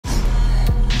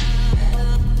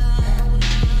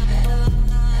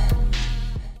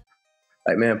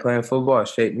like, man, playing football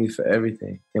shaped me for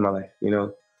everything in my life, you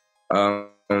know?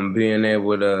 Being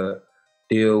able to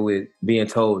deal with being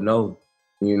told no,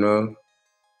 you know?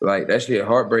 Like, that shit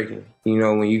heartbreaking, you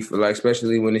know, when you feel like,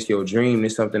 especially when it's your dream,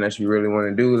 it's something that you really want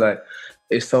to do. Like,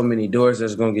 it's so many doors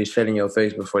that's going to get shut in your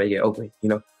face before they get open, you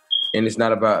know? And it's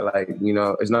not about, like, you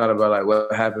know, it's not about, like,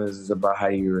 what happens. It's about how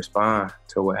you respond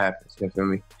to what happens, you feel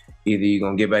me? Either you're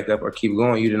going to get back up or keep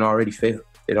going. You didn't already fail.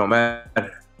 It don't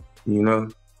matter, you know?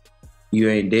 You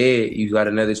ain't dead. You got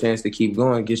another chance to keep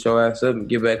going. Get your ass up and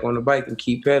get back on the bike and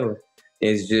keep pedaling.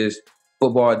 It's just,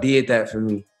 football did that for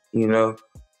me, you know?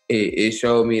 It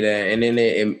showed me that, and then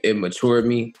it matured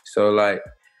me. So, like,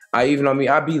 I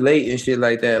be late and shit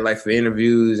like that, like, for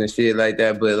interviews and shit like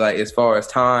that. But, like, as far as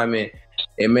time, and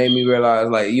it made me realize,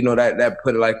 like, you know, that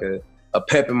put like a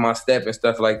pep in my step and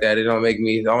stuff like that. It don't make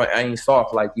me, I ain't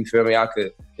soft, like, you feel me? I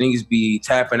could, niggas be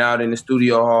tapping out in the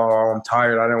studio, oh, I'm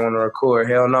tired, I didn't want to record.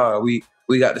 Hell no,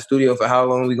 we got the studio for how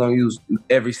long? We gonna use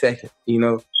every second, you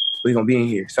know? We gonna be in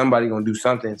here. Somebody gonna do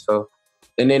something. So,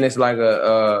 and then it's like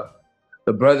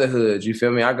the brotherhood, you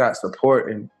feel me? I got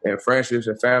support and friendships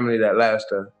and family that's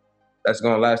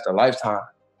gonna last a lifetime,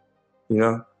 you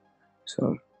know?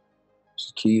 So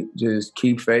just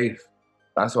keep faith.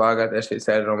 That's why I got that shit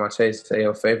tatted on my chest. Say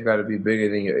your faith gotta be bigger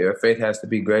than your faith has to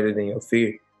be greater than your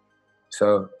fear.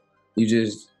 So you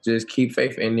just keep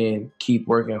faith and then keep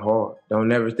working hard. Don't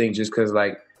never think just cause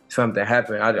like something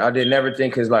happened. I did never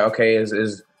think cause like, okay,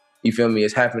 is you feel me,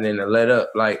 it's happening to let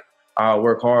up. Like, I'll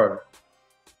work harder.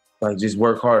 Like, just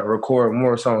work hard, record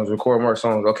more songs.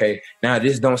 Okay, now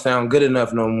this don't sound good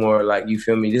enough no more. Like, you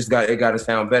feel me? It got to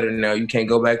sound better now. You can't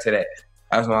go back to that.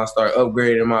 That's when I start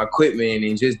upgrading my equipment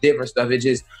and just different stuff.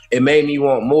 It made me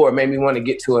want more. It made me want to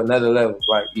get to another level.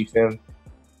 Like, you feel me?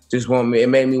 It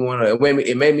made me want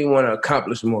to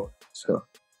accomplish more. So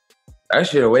that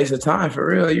shit a waste of time for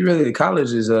real.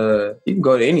 College is you can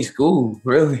go to any school,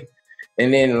 really.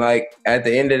 And then, like, at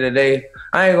the end of the day,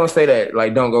 I ain't gonna say that,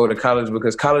 like, don't go to college,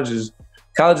 because college is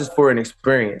for an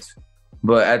experience.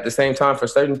 But at the same time, for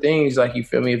certain things, like, you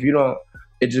feel me, if you don't,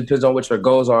 it just depends on what your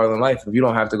goals are in life. If you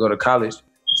don't have to go to college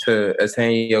to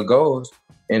attain your goals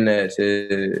and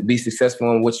to be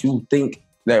successful in what you think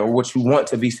that what you want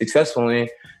to be successful in,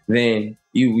 then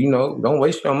you know, don't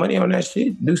waste your money on that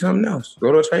shit. Do something else.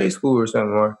 Go to a trade school or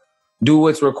something, or do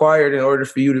what's required in order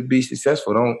for you to be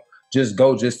successful. Don't just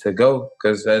go just to go,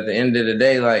 because at the end of the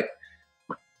day, like,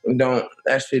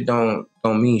 that shit don't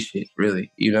mean shit,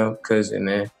 really, you know? Because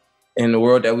in the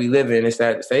world that we live in, it's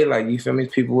sad to say, like, you feel me,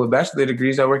 people with bachelor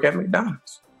degrees that work at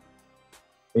McDonald's,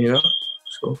 you know?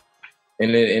 So,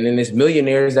 and then there's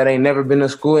millionaires that ain't never been to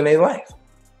school in their life.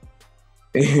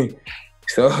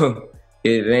 So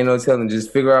it ain't no telling.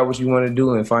 Just figure out what you want to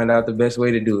do and find out the best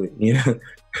way to do it, you know?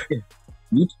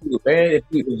 You too, man.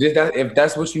 If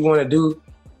that's what you want to do,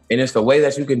 and it's the way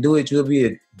that you can do it, you'll be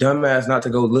a dumbass not to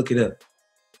go look it up.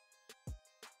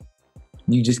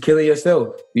 You just killing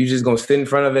yourself. You just gonna sit in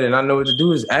front of it and not know what to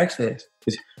do. Is access.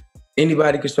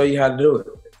 Anybody can show you how to do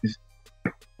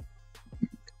it.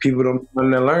 People don't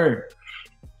want to learn.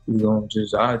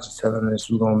 I just tell them that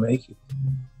you're gonna make it.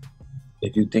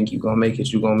 If you think you're gonna make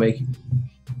it, you're gonna make it.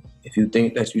 If you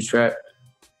think that you trapped,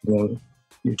 you're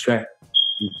trapped.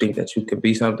 You think that you can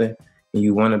be something and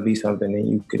you want to be something, then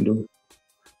you can do it.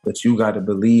 But you got to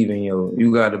believe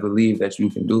that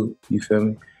you can do it. You feel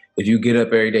me? If you get up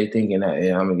every day thinking that,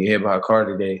 yeah, I'm going to get hit by a car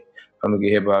today,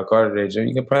 Jim,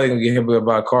 you're probably going to get hit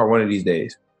by a car one of these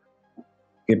days.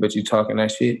 Yeah, but you talking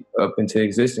that shit up into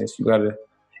existence. You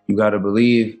gotta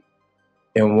believe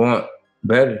and want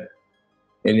better.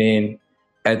 And then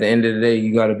at the end of the day,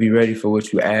 you got to be ready for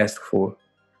what you ask for.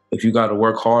 If you got to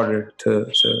work harder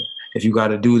if you got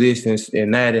to do this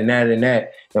and that and that and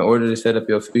that in order to set up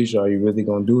your future, are you really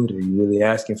going to do it? Are you really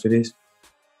asking for this?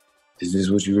 Is this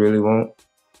what you really want?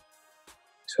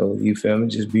 So, you feel me?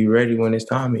 Just be ready when it's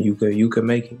time, and you could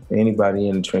make it. Anybody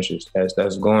in the trenches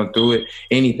that's going through it,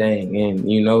 anything.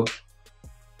 And, you know,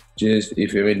 just, you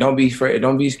feel me? Don't be afraid.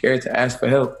 Don't be scared to ask for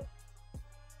help.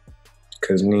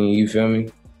 Because, you feel me?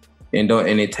 And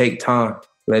it take time.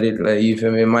 You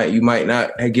feel me? You might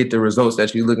not get the results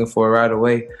that you're looking for right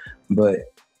away, but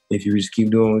if you just keep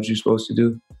doing what you're supposed to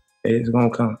do, it's gonna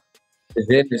come.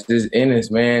 It's just in us,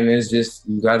 man. It's just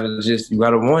you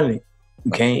gotta want it.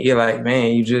 You can't. You're like,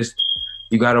 man.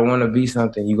 You gotta want to be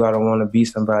something. You gotta want to be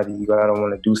somebody. You gotta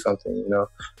want to do something. You know,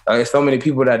 like, so many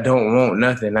people that don't want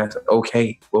nothing. That's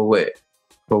okay for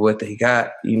what they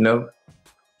got. You know.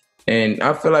 And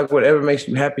I feel like whatever makes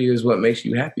you happy is what makes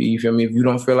you happy. You feel me? If you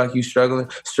don't feel like you're struggling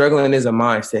is a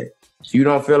mindset. If you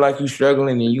don't feel like you're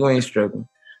struggling, then you ain't struggling.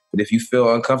 But if you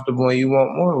feel uncomfortable and you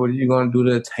want more, what are you going to do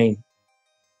to attain it?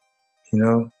 you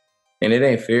know? And it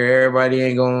ain't fair. Everybody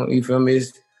ain't gonna, you feel me?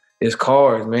 It's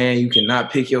cards, man. You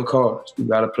cannot pick your cards. You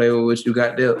gotta play with what you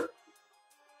got dealt,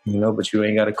 you know, but you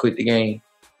ain't gotta quit the game.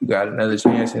 You got another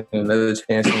chance and another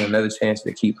chance and another chance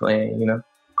to keep playing, you know?